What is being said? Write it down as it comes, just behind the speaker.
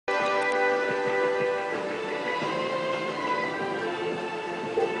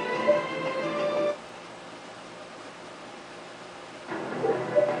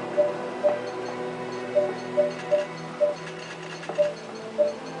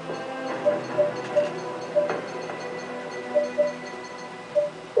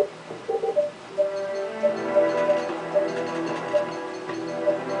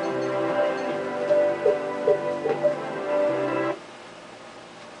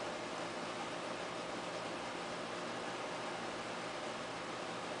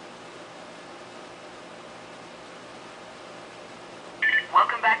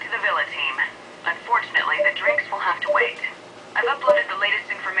Welcome back to the Villa team. Unfortunately, the drinks will have to wait. I've uploaded the latest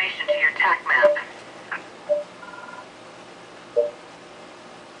information to your TAC map.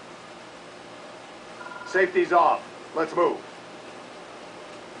 Safety's off. Let's move.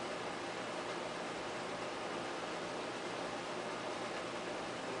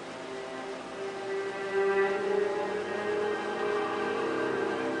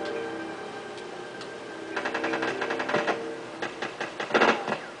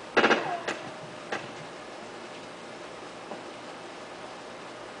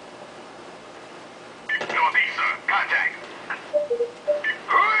 Northeast, sir. Contact.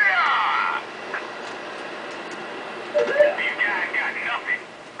 Hoo-yah! These guys got nothing.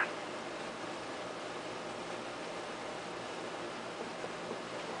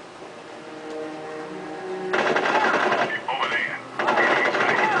 Over there. Enemy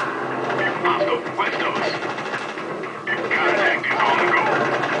sighted. Hostile west of us. Contact is on the go.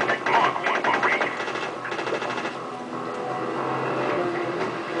 Mark 1 for rain.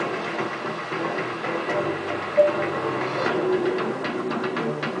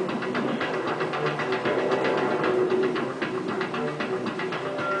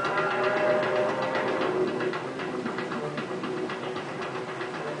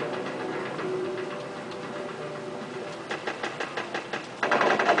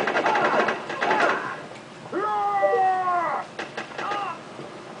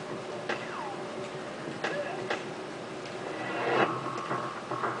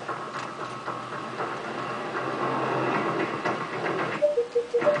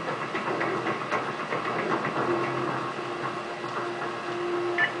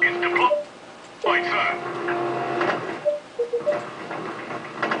 It's deployed, sir.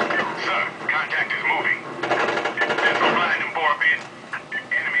 Sir, contact is moving. Missile blind him for a bit.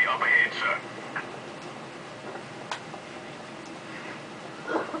 Enemy up ahead, sir.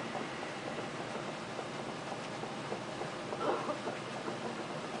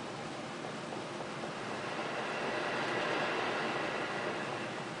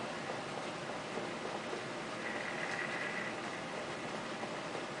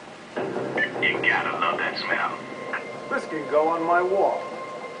 You gotta love that smell. This can go on my wall.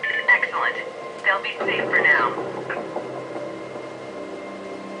 Excellent. They'll be safe for now.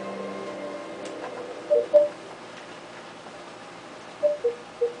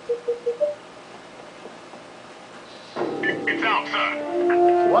 It's out,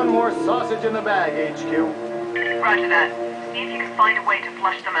 sir. One more sausage in the bag, HQ. Roger that. See if you can find a way to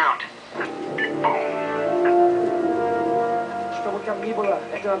flush them out. Boom. Что бы там ни было,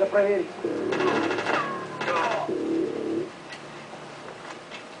 это надо проверить.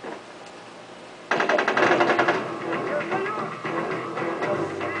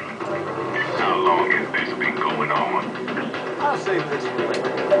 How long has this been going on? I'll save this for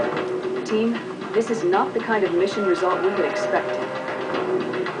later. Team, this is not the kind of mission result we had expected.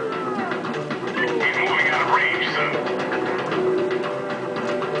 He's moving out of range, sir.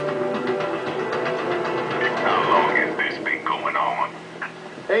 How long has this been going on?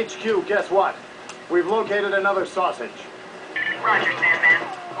 HQ, guess what? We've located another sausage. Roger, Sandman.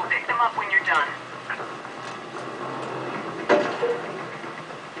 We'll pick them up when you're done.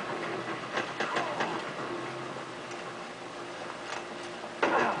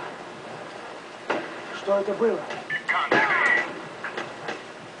 Что это было? Contact ahead.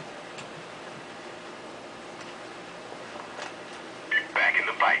 Back in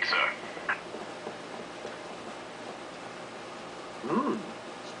the fight, sir.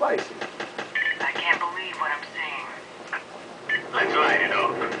 Spicy. I can't believe what I'm seeing. Let's light it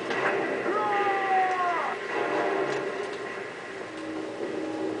up.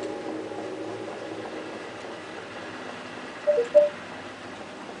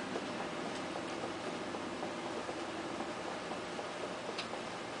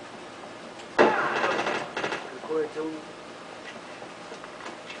 Какое-то...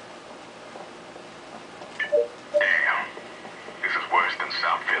 Damn. This is worse than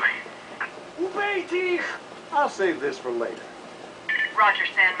South Philly. Убейте их! I'll save this for later. Roger,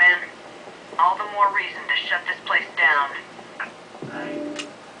 Sandman. All the more reason to shut this place down.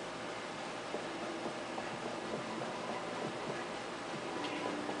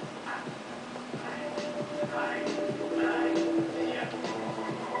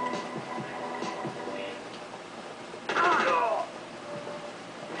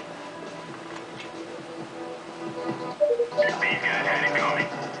 These guys had it coming.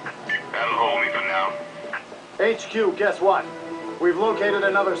 That'll hold me for now. HQ, guess what? We've located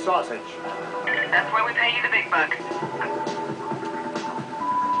another sausage. That's why we pay you the big bucks.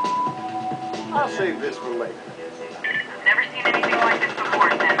 I'll save this for later. Never seen anything like this before. 4,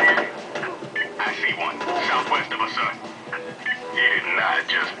 Sandman. I see one. Southwest of us, sir. He did not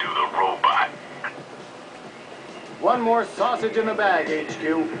just do the robot. One more sausage in the bag, HQ.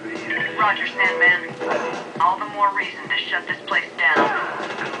 Roger, Sandman. All the more reason to shut this place down.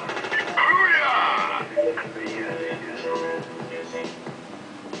 Hooyah!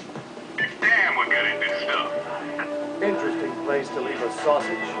 Damn, we're good at this stuff. Interesting place to leave a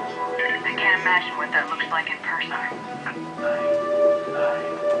sausage. I can't imagine what that looks like in person.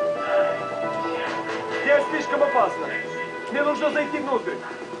 Здесь слишком опасно. Мне нужно зайти внутрь.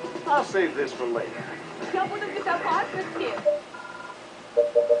 I'll save this for later. Я буду в безопасности.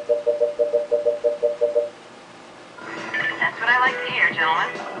 That's what I like to hear, gentlemen.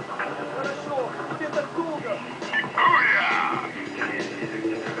 Хорошо, где так долго? Hooyah!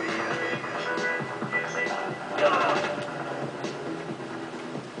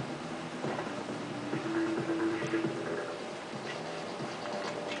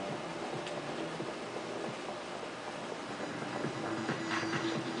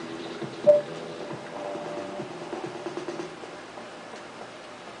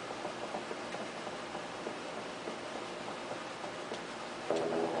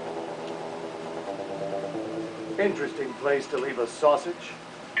 Interesting place to leave a sausage.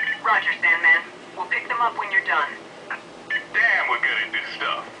 Roger, Sandman. We'll pick them up when you're done. Damn, we're good at this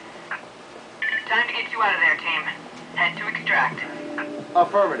stuff. Time to get you out of there, team. Head to extract.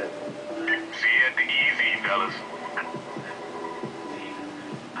 Affirmative. See you at the easy, fellas.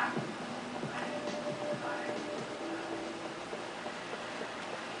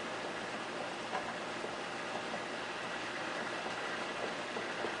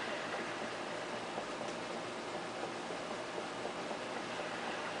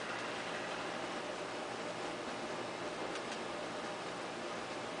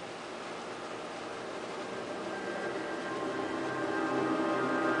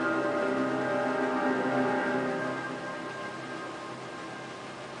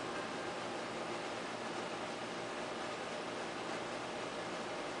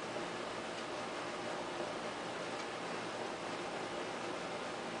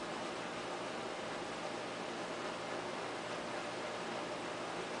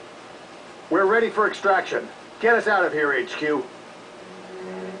 We're ready for extraction. Get us out of here, HQ. Mission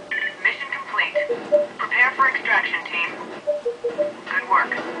complete. Prepare for extraction, team. Good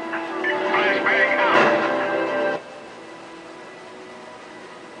work. Flashbang out.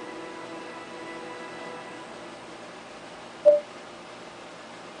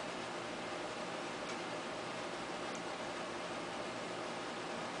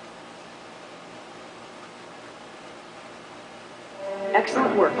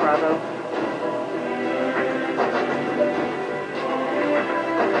 Excellent work, Bravo.